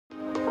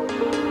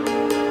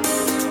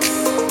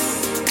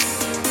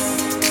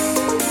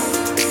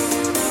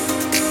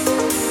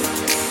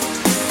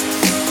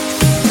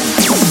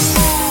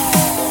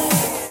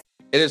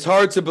It is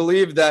hard to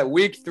believe that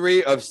week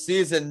 3 of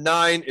season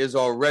 9 is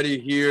already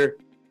here.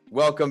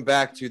 Welcome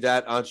back to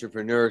That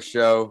Entrepreneur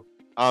Show.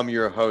 I'm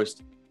your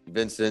host,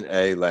 Vincent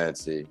A.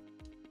 Lancy.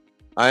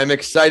 I am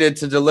excited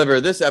to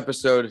deliver this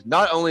episode,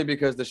 not only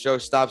because the show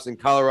stops in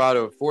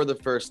Colorado for the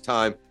first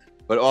time,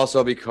 but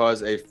also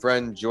because a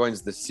friend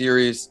joins the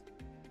series.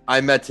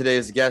 I met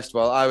today's guest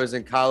while I was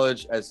in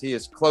college, as he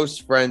is close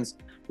friends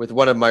with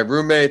one of my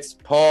roommates,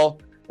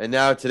 Paul, and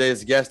now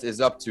today's guest is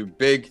up to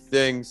big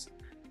things.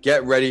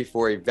 Get ready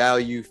for a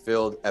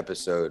value-filled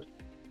episode.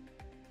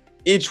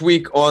 Each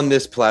week on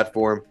this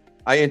platform,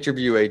 I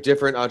interview a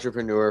different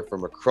entrepreneur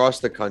from across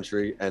the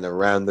country and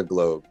around the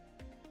globe.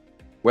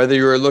 Whether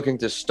you are looking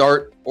to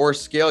start or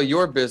scale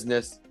your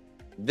business,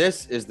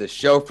 this is the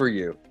show for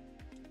you.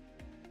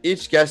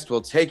 Each guest will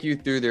take you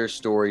through their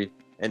story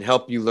and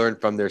help you learn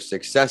from their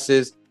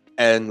successes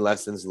and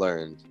lessons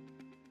learned.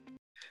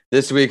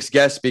 This week's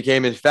guest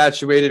became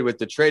infatuated with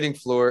the trading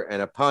floor,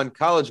 and upon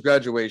college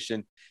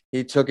graduation,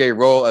 he took a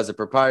role as a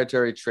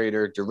proprietary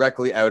trader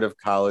directly out of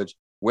college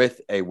with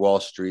a Wall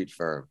Street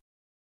firm.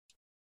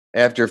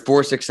 After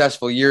 4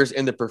 successful years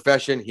in the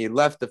profession, he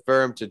left the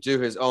firm to do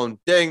his own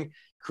thing,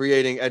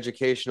 creating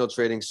educational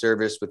trading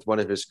service with one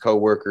of his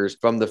coworkers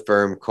from the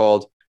firm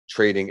called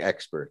Trading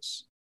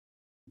Experts.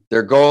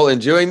 Their goal in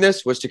doing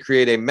this was to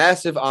create a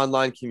massive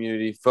online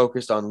community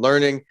focused on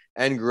learning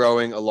and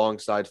growing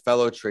alongside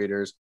fellow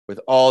traders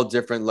with all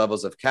different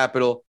levels of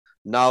capital,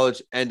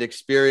 knowledge, and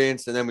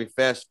experience. And then we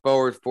fast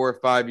forward 4 or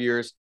 5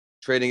 years.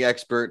 Trading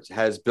Experts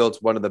has built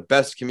one of the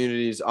best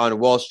communities on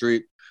Wall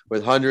Street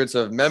with hundreds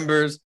of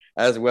members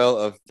as well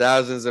as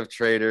thousands of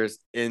traders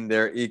in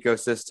their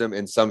ecosystem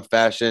in some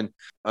fashion.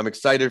 I'm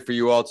excited for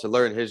you all to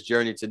learn his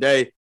journey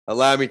today.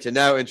 Allow me to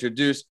now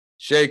introduce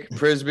Sheikh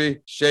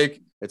Prisby.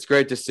 Sheikh, it's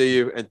great to see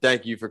you, and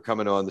thank you for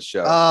coming on the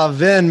show.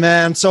 Vin,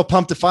 man, I'm so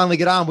pumped to finally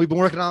get on. We've been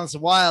working on this a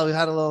while. We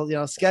had a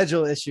little,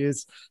 schedule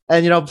issues.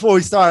 And, before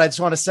we start, I just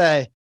want to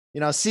say,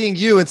 seeing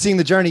you and seeing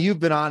the journey you've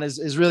been on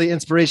is really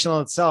inspirational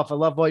in itself. I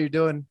love what you're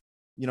doing.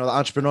 The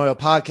entrepreneurial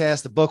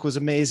podcast, the book was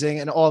amazing,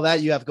 and all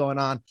that you have going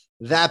on.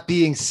 That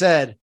being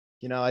said,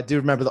 I do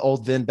remember the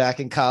old Vin back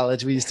in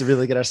college. We used to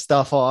really get our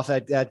stuff off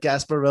at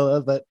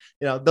Gasparilla, but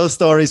those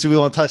stories we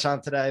won't touch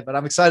on today, but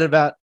I'm excited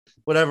about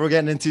whatever we're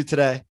getting into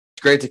today.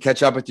 It's great to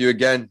catch up with you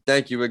again.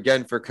 Thank you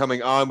again for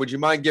coming on. Would you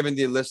mind giving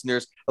the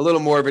listeners a little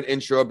more of an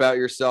intro about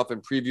yourself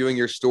and previewing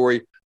your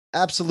story?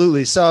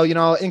 Absolutely. So,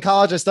 in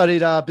college, I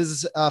studied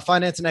business,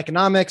 finance and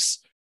economics.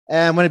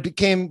 And when it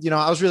became,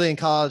 I was really in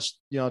college,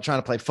 trying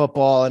to play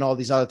football and all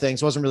these other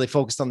things, wasn't really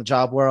focused on the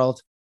job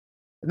world.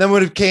 And then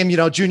when it came,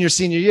 junior,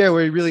 senior year,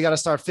 where you really got to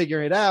start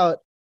figuring it out,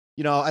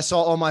 I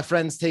saw all my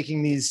friends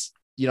taking these,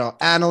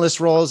 analyst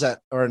roles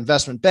or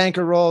investment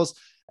banker roles.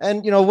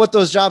 And, what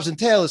those jobs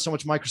entail is so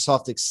much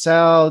Microsoft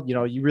Excel.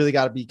 You really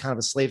got to be kind of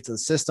a slave to the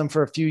system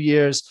for a few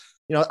years.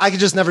 I could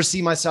just never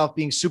see myself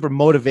being super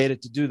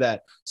motivated to do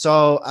that.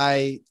 So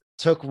I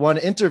took one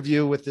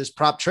interview with this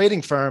prop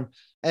trading firm,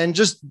 and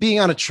just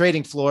being on a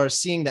trading floor,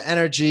 seeing the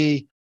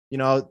energy,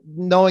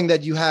 knowing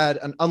that you had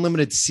an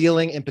unlimited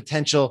ceiling and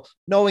potential,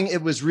 knowing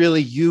it was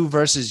really you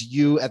versus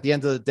you at the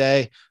end of the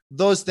day,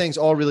 those things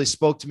all really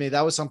spoke to me.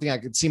 That was something I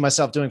could see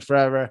myself doing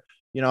forever.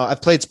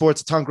 I've played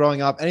sports a ton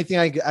growing up. Anything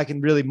I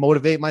can really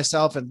motivate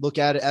myself and look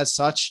at it as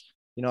such,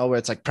 where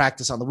it's like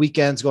practice on the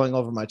weekends, going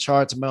over my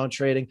charts and my own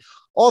trading,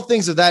 all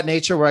things of that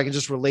nature where I can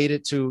just relate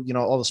it to,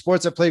 all the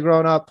sports I played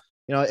growing up.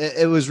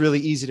 It was really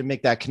easy to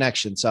make that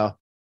connection. So,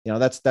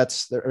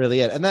 that's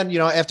really it. And then,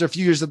 after a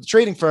few years at the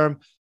trading firm,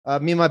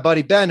 me and my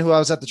buddy Ben, who I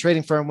was at the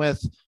trading firm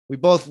with, we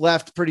both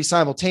left pretty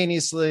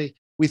simultaneously.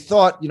 We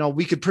thought,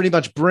 we could pretty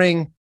much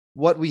bring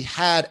what we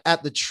had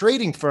at the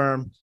trading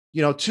firm,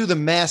 to the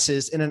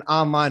masses in an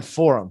online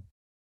forum.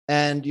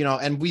 And,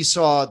 and we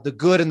saw the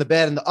good and the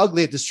bad and the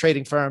ugly at this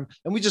trading firm.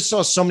 And we just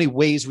saw so many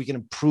ways we can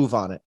improve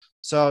on it.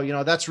 So,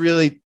 that's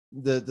really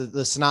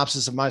the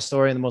synopsis of my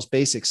story in the most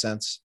basic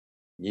sense.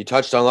 You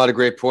touched on a lot of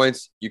great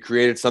points. You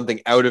created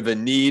something out of a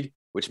need,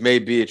 which may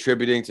be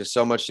attributing to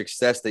so much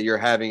success that you're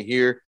having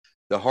here.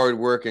 The hard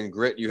work and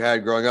grit you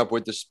had growing up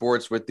with the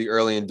sports, with the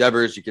early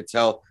endeavors, you could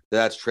tell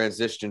that's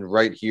transitioned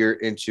right here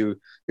into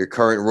your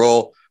current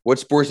role. What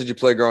sports did you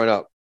play growing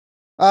up?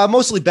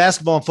 Mostly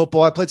basketball and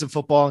football. I played some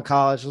football in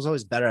college. I was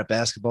always better at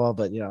basketball,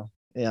 but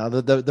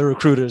the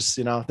recruiters,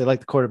 they like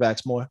the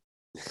quarterbacks more.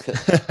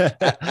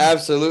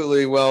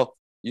 Absolutely. Well,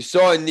 you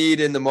saw a need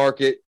in the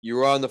market. You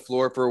were on the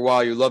floor for a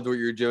while. You loved what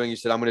you were doing. You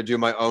said, I'm going to do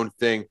my own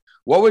thing.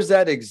 What was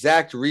that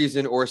exact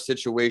reason or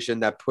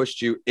situation that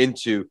pushed you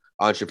into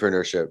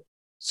entrepreneurship?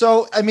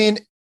 So,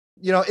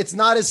 it's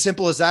not as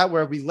simple as that,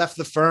 where we left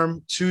the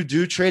firm to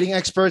do Trading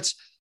Experts.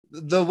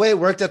 The way it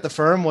worked at the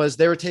firm was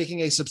they were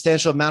taking a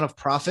substantial amount of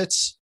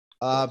profits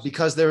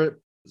because they were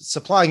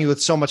supplying you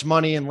with so much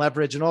money and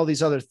leverage and all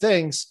these other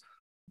things.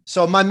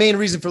 So my main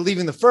reason for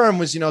leaving the firm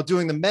was,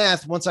 doing the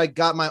math. Once I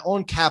got my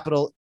own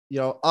capital,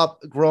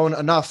 grown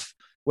enough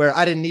where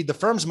I didn't need the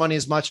firm's money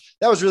as much,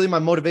 that was really my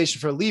motivation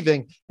for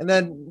leaving. And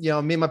then, me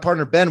and my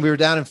partner, Ben, we were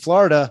down in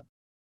Florida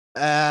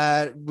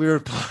We were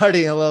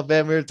partying a little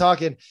bit. We were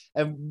talking,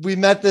 and we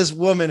met this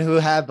woman who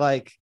had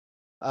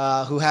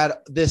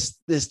this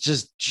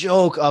just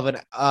joke of an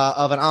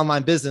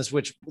online business,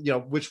 which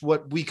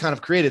what we kind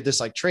of created, this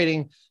like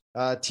trading,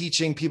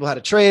 teaching people how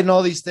to trade and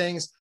all these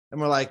things. And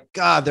we're like,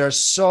 God, there are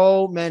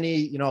so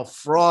many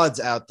frauds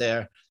out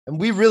there, and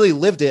we really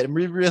lived it, and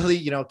we really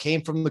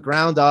came from the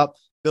ground up,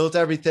 built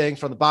everything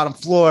from the bottom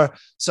floor.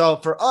 So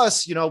for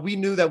us, we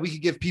knew that we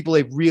could give people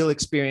a real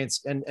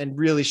experience and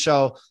really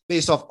show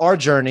based off our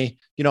journey,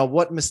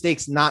 what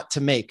mistakes not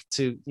to make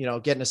to,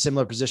 get in a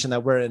similar position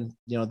that we're in,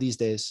 these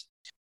days.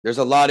 There's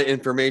a lot of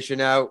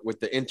information out with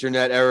the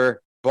internet era,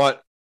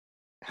 but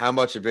how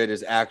much of it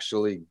is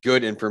actually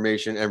good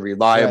information and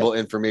reliable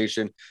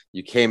information?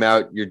 You came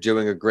out, you're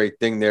doing a great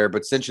thing there.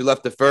 But since you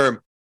left the firm,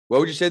 what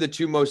would you say the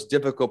two most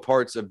difficult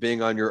parts of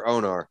being on your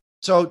own are?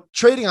 So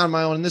trading on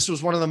my own, and this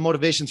was one of the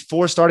motivations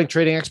for starting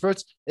Trading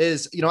Experts,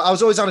 is, I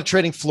was always on a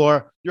trading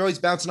floor. You're always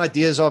bouncing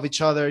ideas off each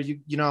other,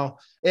 and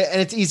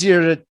it's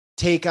easier to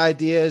take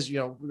ideas,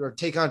 or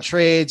take on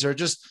trades, or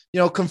just,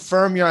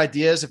 confirm your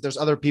ideas if there's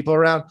other people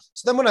around.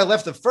 So then when I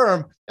left the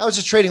firm, I was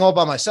just trading all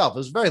by myself. It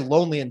was a very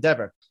lonely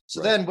endeavor.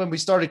 So then when we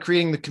started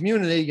creating the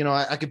community,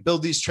 I could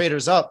build these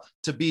traders up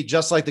to be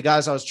just like the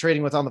guys I was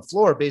trading with on the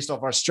floor based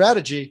off our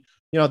strategy.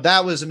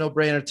 That was a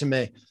no-brainer to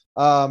me.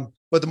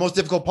 But the most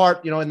difficult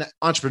part, in the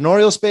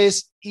entrepreneurial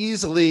space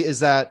easily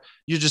is that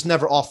you're just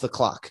never off the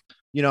clock.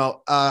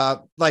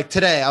 Like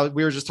today,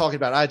 we were just talking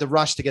about, I had to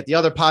rush to get the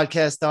other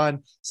podcast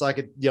done so I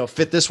could,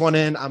 fit this one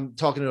in. I'm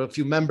talking to a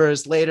few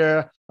members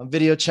later on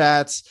video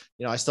chats.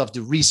 I still have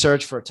to do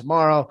research for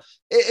tomorrow.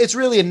 It's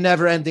really a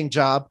never ending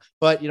job,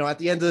 but at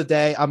the end of the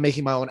day, I'm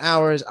making my own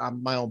hours.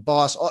 I'm my own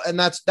boss. And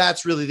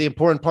that's really the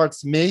important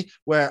parts to me,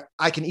 where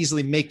I can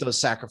easily make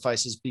those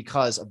sacrifices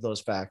because of those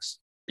facts.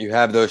 You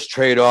have those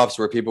trade-offs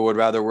where people would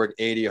rather work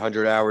 80,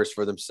 100 hours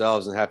for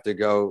themselves and have to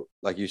go,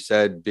 like you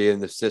said, be in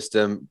the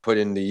system, put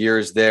in the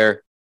years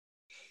there.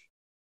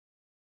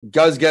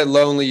 Does get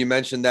lonely. You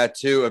mentioned that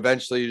too.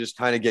 Eventually you just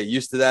kind of get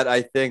used to that,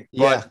 I think,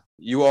 but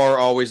you are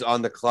always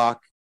on the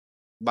clock.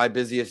 My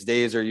busiest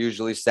days are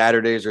usually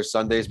Saturdays or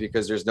Sundays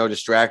because there's no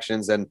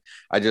distractions, and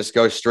I just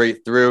go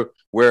straight through,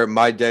 where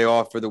my day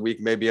off for the week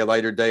may be a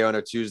lighter day on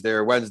a Tuesday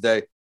or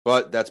Wednesday,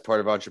 but that's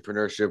part of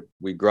entrepreneurship.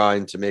 We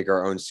grind to make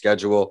our own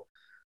schedule.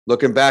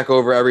 Looking back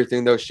over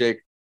everything, though, Sheikh,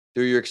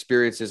 through your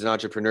experiences in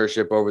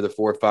entrepreneurship over the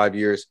 4 or 5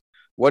 years,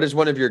 what is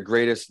one of your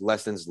greatest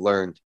lessons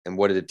learned, and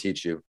what did it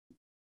teach you?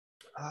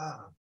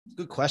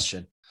 Good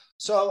question.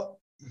 So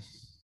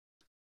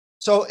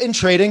in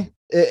trading,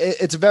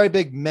 it's a very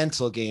big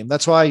mental game.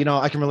 That's why,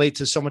 I can relate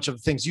to so much of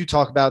the things you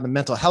talk about in the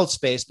mental health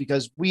space,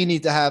 because we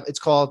need to have, it's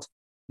called,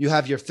 you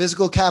have your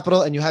physical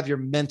capital and you have your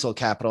mental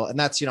capital. And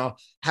that's,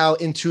 how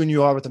in tune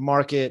you are with the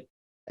market,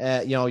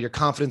 your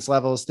confidence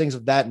levels, things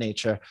of that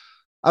nature.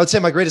 I would say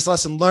my greatest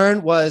lesson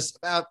learned was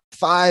about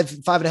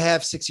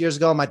 5.5, 6 years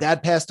ago. My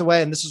dad passed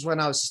away. And this is when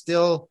I was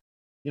still,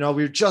 we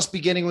were just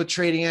beginning with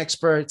Trading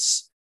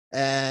Experts,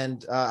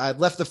 and I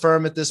left the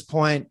firm at this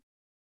point,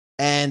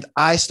 and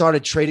I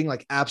started trading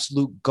like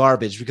absolute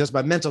garbage because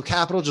my mental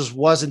capital just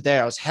wasn't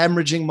there. I was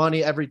hemorrhaging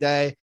money every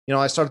day.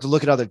 I started to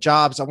look at other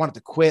jobs. I wanted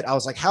to quit. I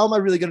was like, how am I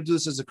really going to do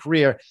this as a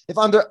career if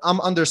I'm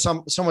under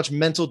so much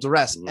mental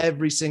duress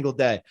every single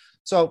day?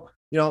 So,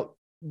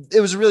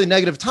 it was a really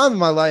negative time in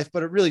my life,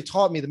 but it really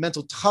taught me the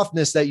mental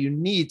toughness that you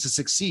need to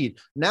succeed.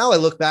 Now I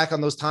look back on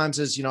those times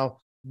as,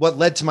 what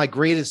led to my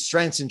greatest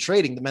strengths in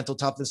trading, the mental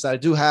toughness that I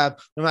do have.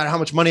 No matter how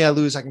much money I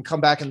lose, I can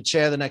come back in the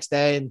chair the next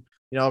day and,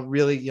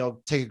 really,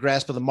 take a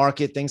grasp of the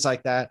market, things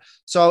like that.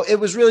 So it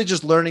was really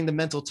just learning the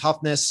mental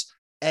toughness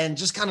and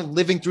just kind of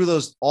living through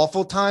those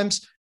awful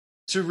times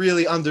to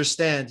really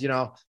understand,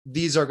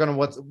 these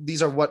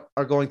are what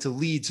are going to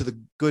lead to the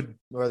good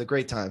or the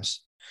great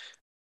times.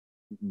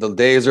 The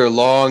days are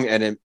long,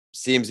 and it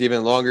seems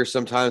even longer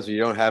sometimes when you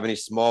don't have any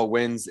small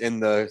wins in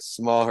the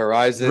small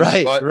horizon.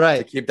 Right.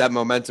 To keep that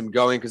momentum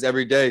going, because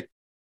every day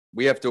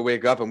we have to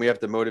wake up and we have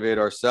to motivate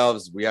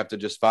ourselves. We have to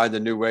just find a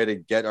new way to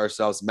get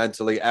ourselves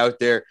mentally out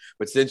there.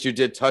 But since you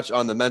did touch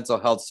on the mental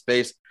health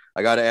space,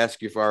 I got to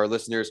ask you, for our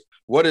listeners,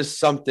 what is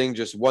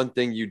just one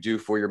thing you do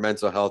for your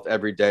mental health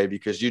every day?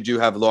 Because you do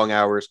have long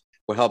hours.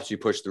 What helps you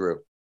push through?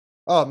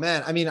 Oh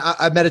man. I mean,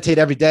 I meditate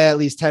every day, at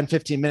least 10,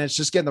 15 minutes,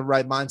 just getting the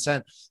right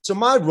mindset. So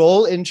my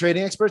role in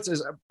Trading Experts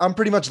is I'm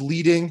pretty much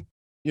leading,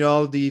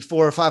 the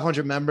 400 or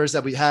 500 members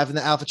that we have in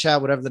the Alpha Chat,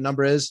 whatever the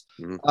number is.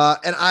 And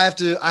I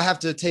have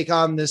to take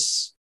on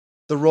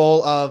the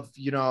role of,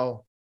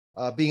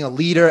 being a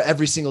leader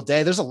every single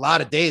day. There's a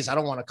lot of days I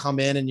don't want to come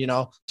in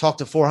and, talk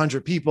to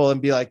 400 people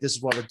and be like, this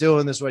is what we're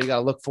doing. This is what you got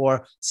to look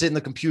for, sit in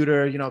the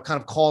computer, kind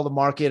of call the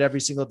market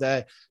every single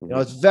day.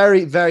 It's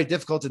very, very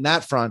difficult in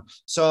that front.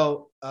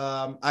 So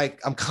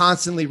I'm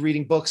constantly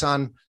reading books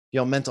on,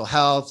 mental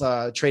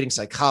health, trading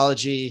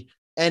psychology,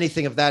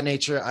 anything of that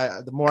nature.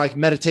 The more I can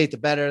meditate, the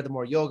better. The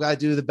more yoga I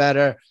do, the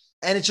better.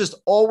 And it's just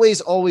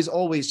always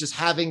just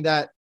having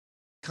that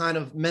kind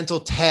of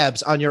mental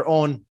tabs on your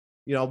own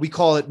we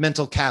call it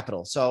mental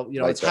capital. So,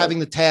 it's having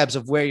the tabs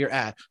of where you're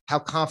at. How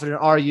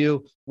confident are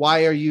you?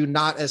 Why are you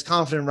not as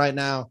confident right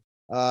now?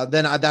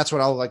 That's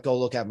when I'll like go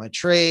look at my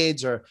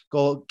trades or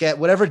go get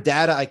whatever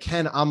data I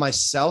can on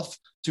myself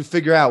to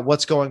figure out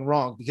what's going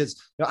wrong, because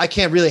I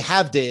can't really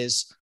have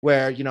days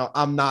where,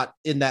 I'm not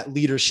in that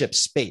leadership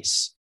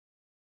space.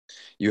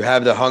 You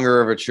have the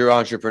hunger of a true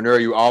entrepreneur.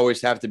 You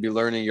always have to be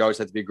learning. You always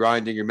have to be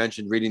grinding. You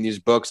mentioned reading these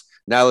books.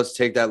 Now let's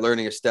take that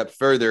learning a step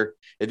further.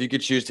 If you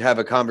could choose to have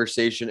a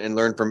conversation and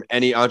learn from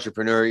any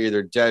entrepreneur,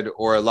 either dead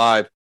or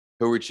alive,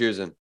 who are we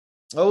choosing?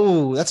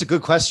 Oh, that's a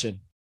good question.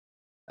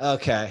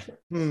 Okay.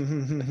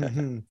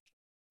 The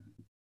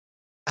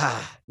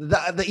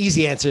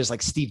easy answer is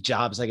like Steve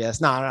Jobs, I guess.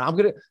 No, I'm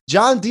going to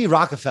John D.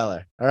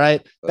 Rockefeller. All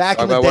right. Back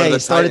in the day, he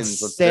started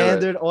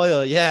Standard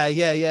Oil. Yeah.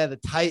 The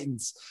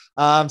Titans.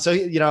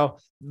 So,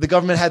 the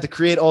government had to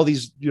create all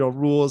these,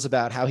 rules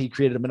about how he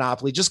created a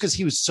monopoly just because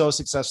he was so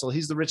successful.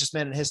 He's the richest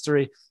man in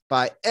history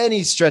by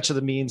any stretch of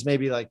the means.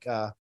 Maybe like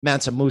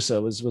Mansa Musa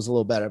was a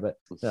little better, but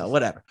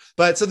whatever.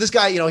 But so this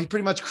guy, he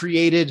pretty much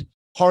created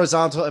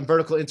horizontal and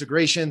vertical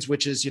integrations,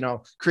 which is,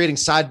 creating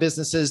side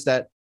businesses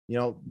that,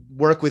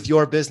 work with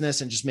your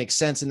business and just make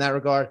sense in that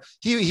regard.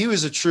 He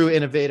was a true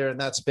innovator in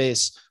that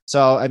space.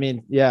 So, I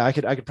mean, yeah, I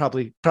could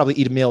probably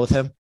eat a meal with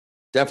him.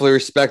 Definitely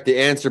respect the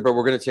answer, but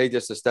we're going to take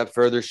this a step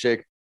further,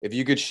 Sheikh. If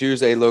you could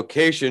choose a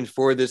location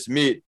for this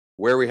meet,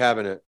 where are we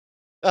having it?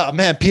 Oh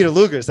man, Peter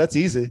Luger's. That's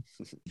easy.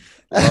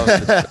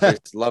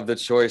 Love the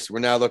choice. We're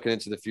now looking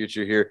into the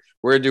future here.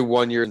 We're going to do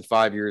 1 year and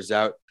 5 years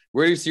out.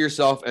 Where do you see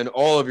yourself and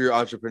all of your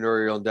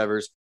entrepreneurial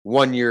endeavors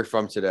 1 year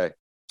from today?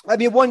 I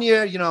mean, 1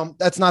 year,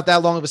 that's not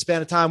that long of a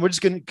span of time. We're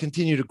just going to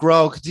continue to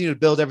grow, continue to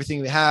build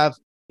everything we have,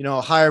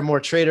 hire more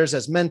traders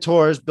as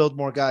mentors, build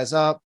more guys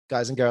up,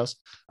 guys and girls.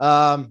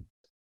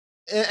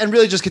 And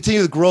really just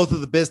continue the growth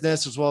of the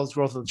business as well as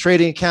growth of the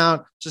trading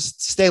account.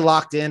 Just stay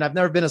locked in. I've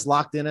never been as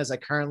locked in as I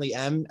currently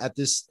am at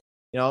this,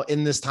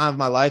 in this time of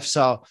my life.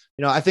 So,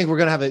 I think we're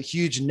going to have a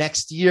huge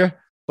next year,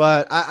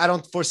 but I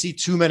don't foresee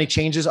too many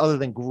changes other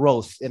than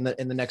growth in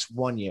the next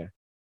 1 year.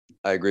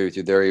 I agree with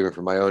you there. Even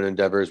for my own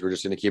endeavors, we're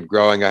just going to keep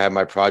growing. I have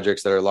my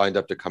projects that are lined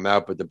up to come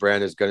out, but the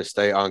brand is going to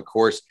stay on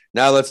course.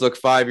 Now let's look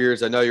 5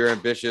 years. I know you're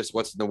ambitious.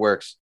 What's in the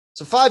works?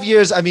 So 5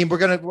 years, I mean,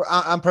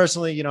 I'm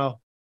personally,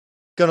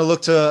 going to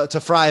look to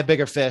fry a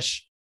bigger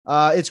fish.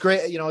 It's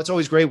great. It's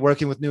always great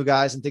working with new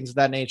guys and things of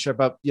that nature.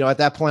 But, at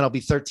that point, I'll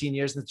be 13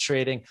 years into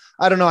trading.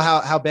 I don't know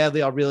how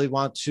badly I'll really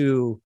want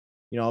to,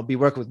 be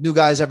working with new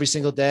guys every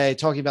single day,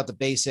 talking about the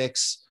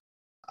basics.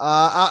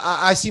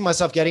 I see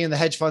myself getting in the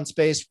hedge fund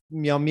space.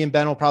 Me and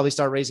Ben will probably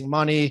start raising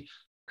money,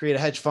 create a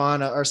hedge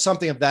fund or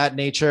something of that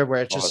nature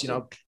where it's just,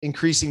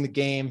 increasing the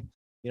game,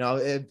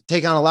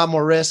 take on a lot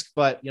more risk.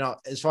 But,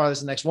 as far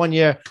as the next 1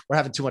 year, we're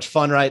having too much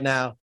fun right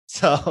now.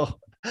 So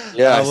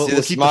yeah, I see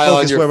the smile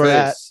on your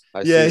face.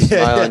 I see the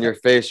smile on your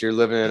face. You're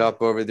living it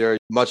up over there.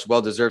 Much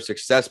well-deserved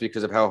success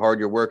because of how hard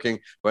you're working.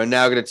 But I'm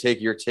now going to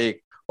take your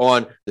take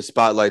on the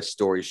Spotlight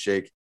Story,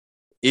 Sheikh.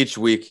 Each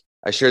week,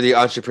 I share the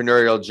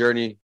entrepreneurial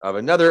journey of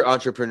another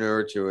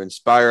entrepreneur to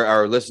inspire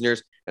our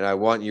listeners. And I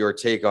want your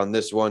take on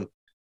this one.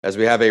 As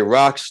we have a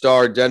rock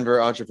star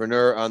Denver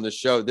entrepreneur on the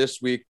show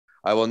this week,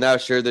 I will now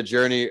share the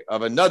journey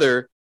of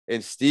another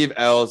in Steve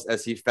Ells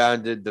as he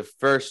founded the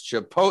first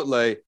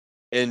Chipotle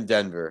in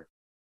Denver.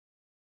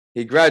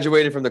 He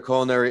graduated from the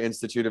Culinary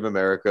Institute of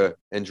America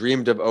and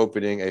dreamed of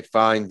opening a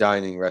fine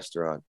dining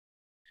restaurant.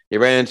 He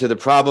ran into the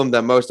problem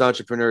that most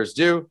entrepreneurs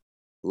do,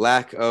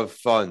 lack of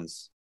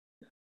funds.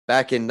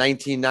 Back in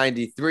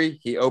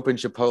 1993, he opened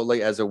Chipotle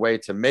as a way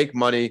to make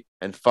money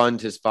and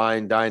fund his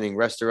fine dining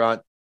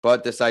restaurant.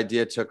 But this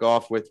idea took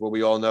off with what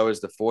we all know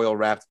as the foil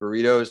wrapped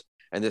burritos,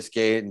 and this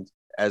gained,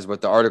 as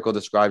what the article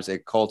describes, a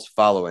cult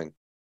following.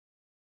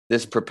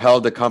 This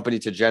propelled the company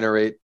to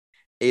generate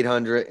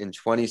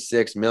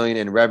 $826 million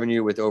in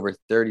revenue with over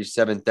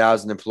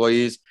 37,000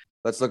 employees.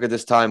 Let's look at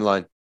this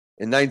timeline.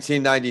 In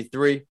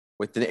 1993,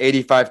 with an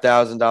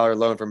 $85,000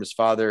 loan from his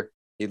father,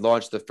 he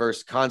launched the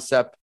first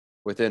concept.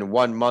 Within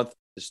 1 month,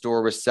 the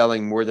store was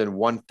selling more than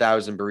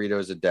 1,000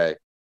 burritos a day.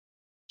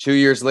 2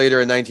 years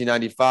later, in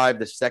 1995,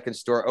 the second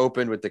store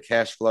opened with the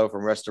cash flow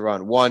from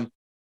Restaurant One.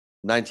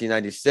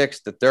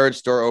 1996, the third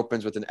store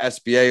opens with an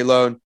SBA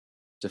loan.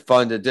 To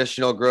fund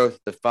additional growth,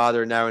 the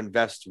father now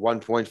invests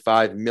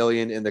 $1.5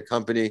 million in the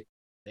company.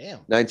 Damn.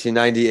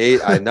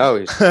 1998, I know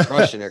he's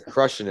crushing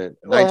it.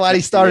 Well, why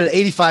he started at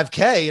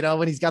 85K,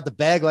 when he's got the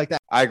bag like that.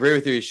 I agree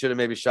with you. He should have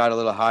maybe shot a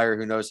little higher.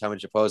 Who knows how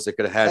much Chipotle they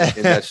could have had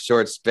in that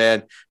short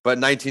span. But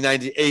in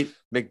 1998,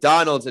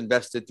 McDonald's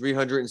invested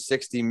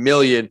 $360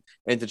 million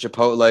into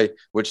Chipotle,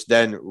 which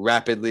then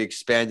rapidly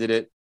expanded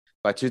it.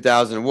 By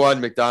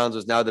 2001, McDonald's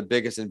was now the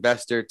biggest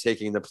investor,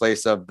 taking the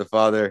place of the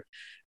father.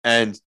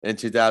 And in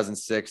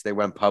 2006, they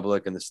went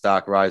public and the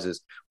stock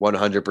rises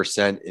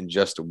 100% in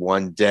just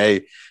 1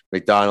 day.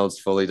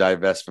 McDonald's fully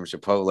divests from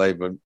Chipotle.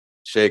 But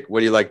Sheikh, what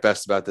do you like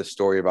best about this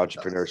story about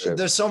entrepreneurship?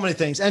 There's so many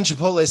things. And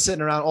Chipotle is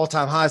sitting around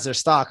all-time highs. Their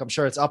stock, I'm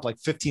sure it's up like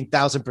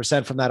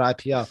 15,000% from that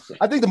IPO.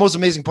 I think the most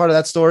amazing part of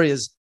that story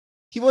is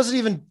he wasn't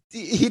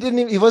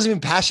even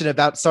passionate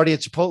about starting at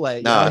Chipotle.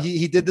 You know,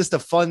 he did this to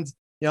fund,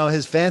 you know,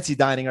 his fancy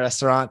dining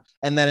restaurant.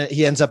 And then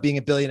he ends up being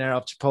a billionaire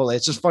off Chipotle.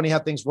 It's just funny how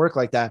things work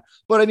like that.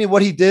 But I mean,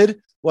 what he did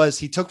was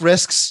he took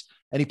risks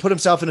and he put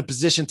himself in a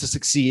position to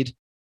succeed.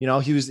 You know,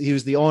 he was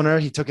the owner.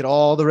 He took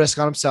all the risk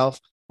on himself.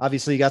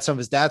 Obviously he got some of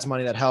his dad's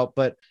money that helped,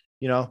 but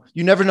you know,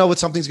 you never know what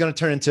something's going to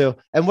turn into.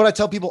 And what I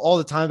tell people all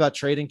the time about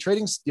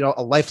trading's, you know,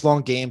 a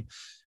lifelong game.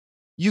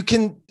 We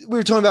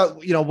were talking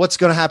about, you know, what's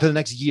going to happen the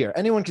next year.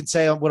 Anyone can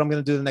say what I'm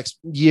going to do the next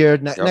year,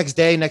 next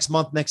day, next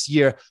month, next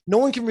year. No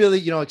one can really,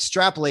 you know,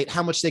 extrapolate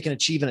how much they can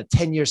achieve in a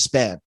 10-year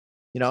span,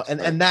 you know,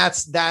 and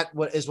that's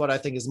what I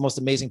think is the most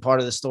amazing part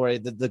of the story,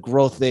 the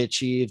growth they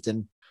achieved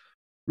and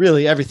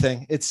really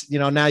everything. It's, you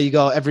know, now you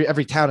go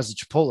every town is a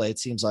Chipotle. It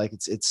seems like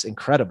it's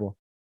incredible.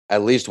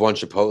 At least one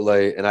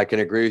Chipotle. And I can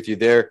agree with you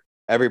there.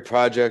 Every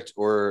project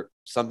or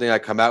something I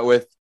come out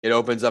with, it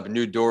opens up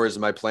new doors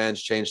and my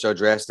plans change so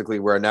drastically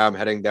where now I'm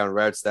heading down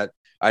routes that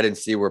I didn't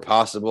see were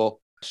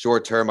possible.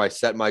 Short term, I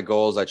set my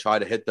goals. I try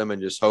to hit them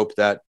and just hope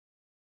that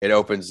it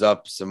opens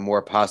up some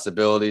more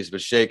possibilities.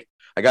 But Sheikh,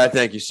 I got to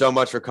thank you so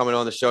much for coming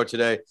on the show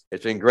today.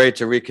 It's been great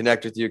to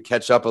reconnect with you,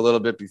 catch up a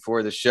little bit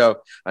before the show.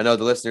 I know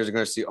the listeners are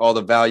going to see all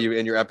the value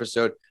in your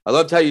episode. I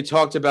loved how you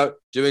talked about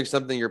doing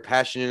something you're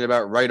passionate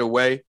about right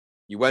away.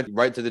 You went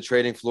right to the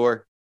trading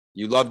floor.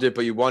 You loved it,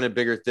 but you wanted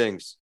bigger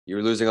things. You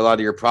were losing a lot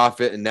of your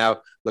profit, and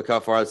now look how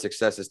far the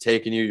success has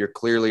taken you. You're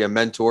clearly a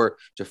mentor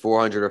to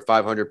 400 or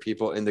 500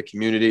 people in the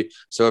community.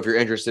 So if you're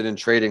interested in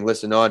trading,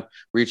 listen on,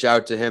 reach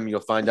out to him. You'll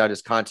find out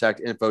his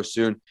contact info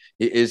soon.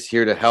 He is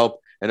here to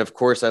help. And of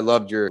course, I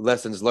loved your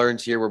lessons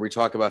learned here where we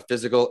talk about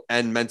physical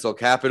and mental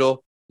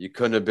capital. You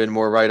couldn't have been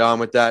more right on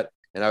with that.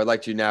 And I would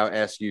like to now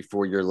ask you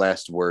for your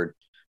last word.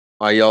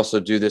 I also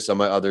do this on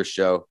my other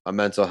show, A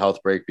Mental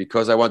Health Break,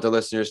 because I want the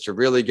listeners to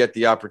really get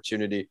the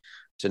opportunity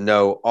to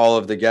know all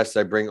of the guests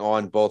I bring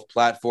on both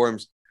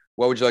platforms.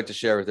 What would you like to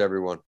share with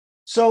everyone?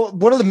 So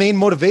one of the main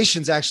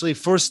motivations actually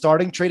for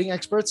starting Trading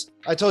Experts,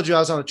 I told you I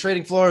was on the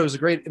trading floor. It was a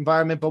great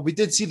environment, but we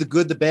did see the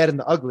good, the bad, and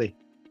the ugly.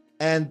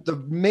 And the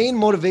main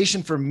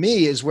motivation for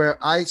me is where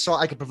I saw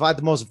I could provide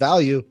the most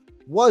value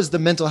was the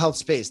mental health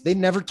space. They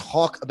never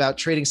talk about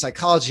trading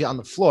psychology on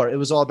the floor. It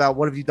was all about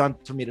what have you done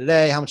for me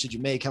today? How much did you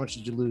make? How much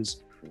did you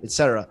lose?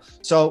 Etc.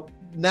 So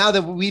now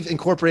that we've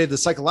incorporated the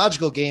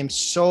psychological game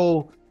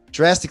so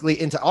drastically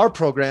into our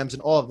programs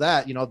and all of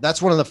that, you know,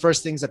 that's one of the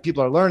first things that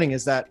people are learning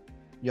is that,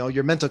 you know,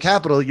 your mental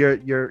capital, your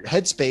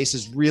headspace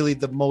is really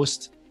the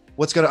most,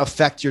 what's going to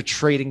affect your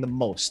trading the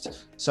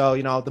most. So,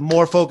 you know, the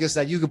more focus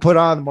that you can put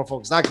on, the more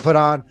focus I can put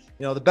on,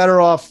 you know, the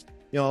better off,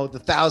 you know, the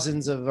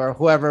thousands of, or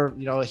whoever,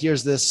 you know,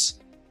 hears this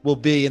will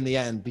be in the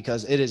end,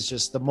 because it is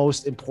just the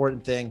most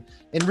important thing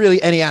in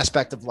really any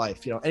aspect of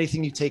life. You know,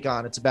 anything you take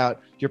on, it's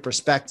about your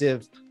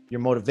perspective, your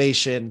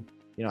motivation,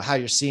 you know, how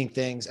you're seeing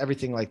things,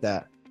 everything like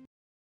that.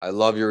 I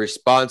love your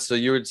response. So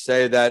you would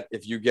say that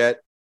if you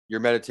get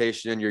your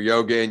meditation and your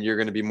yoga in, you're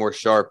going to be more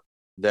sharp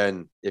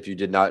than if you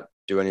did not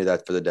do any of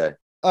that for the day.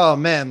 Oh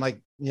man,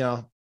 like, you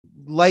know,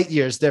 light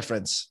years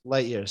difference,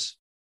 light years.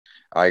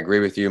 I agree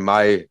with you.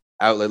 My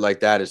outlet like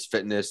that is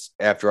fitness.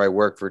 After I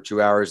work for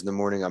 2 hours in the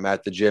morning, I'm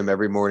at the gym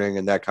every morning,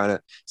 and that kind of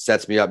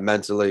sets me up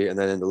mentally. And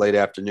then in the late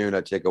afternoon,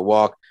 I take a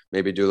walk,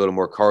 maybe do a little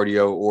more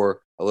cardio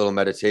or a little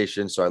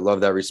meditation. So I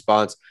love that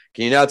response.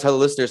 Can you now tell the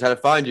listeners how to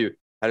find you,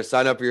 how to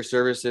sign up for your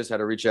services, how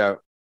to reach out?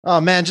 Oh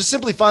man, just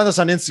simply find us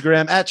on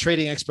Instagram at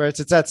Trading Experts.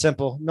 It's that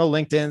simple. No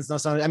LinkedIn's, no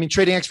something. I mean,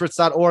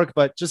 tradingexperts.org,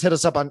 but just hit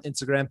us up on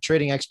Instagram,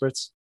 Trading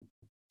Experts.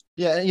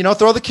 Yeah, you know,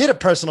 throw the kid a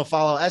personal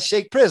follow at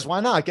Sheikh Priz.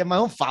 Why not? Get my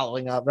own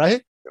following up,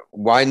 right?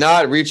 Why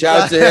not? Reach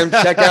out to him.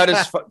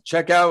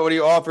 Check out what he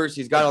offers.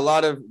 He's got a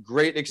lot of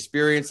great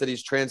experience that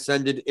he's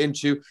transcended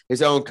into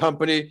his own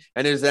company,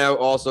 and it is now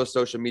also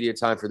social media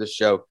time for the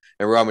show.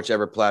 And we're on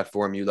whichever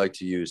platform you like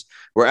to use.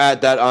 We're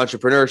at That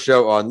Entrepreneur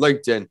Show on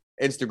LinkedIn,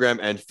 Instagram,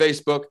 and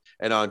Facebook.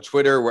 And on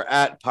Twitter, we're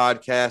at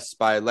Podcasts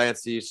by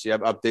Lancey. So you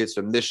have updates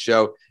from this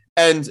show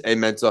and a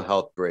mental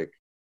health break.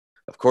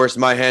 Of course,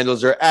 my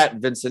handles are at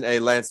Vincent A.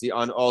 Lancey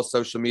on all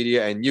social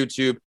media and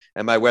YouTube.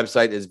 And my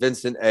website is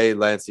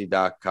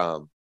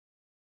vincentalancey.com.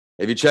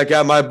 If you check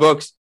out my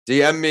books,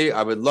 DM me.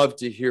 I would love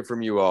to hear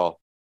from you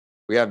all.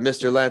 We have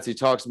Mr. Lancey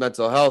Talks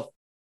Mental Health,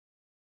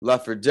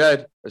 Left for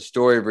Dead, A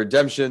Story of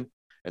Redemption,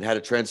 and How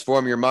to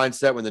Transform Your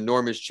Mindset When the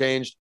Norm is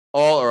Changed.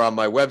 All are on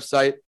my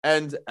website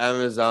and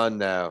Amazon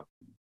now.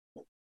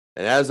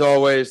 And as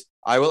always,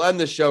 I will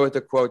end the show with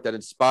a quote that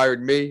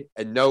inspired me,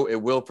 and know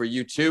it will for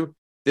you too.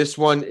 This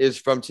one is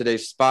from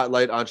today's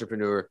Spotlight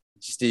entrepreneur,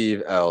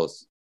 Steve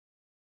Ells.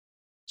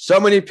 So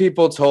many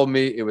people told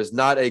me it was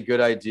not a good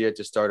idea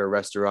to start a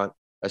restaurant,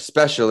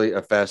 especially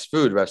a fast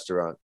food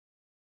restaurant.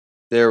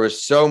 There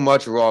was so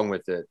much wrong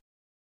with it.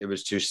 It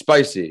was too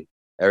spicy.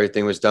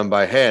 Everything was done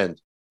by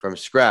hand, from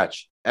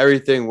scratch.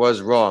 Everything was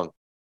wrong.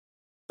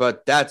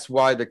 But that's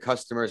why the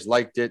customers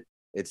liked it.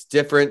 It's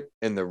different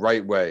in the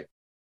right way.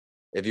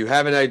 If you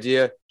have an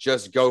idea,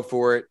 just go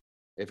for it.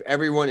 If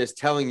everyone is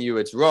telling you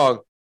it's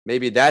wrong,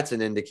 maybe that's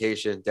an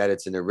indication that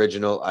it's an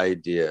original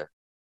idea.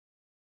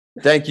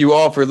 Thank you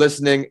all for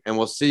listening, and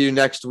we'll see you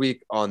next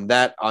week on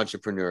That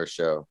Entrepreneur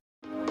Show.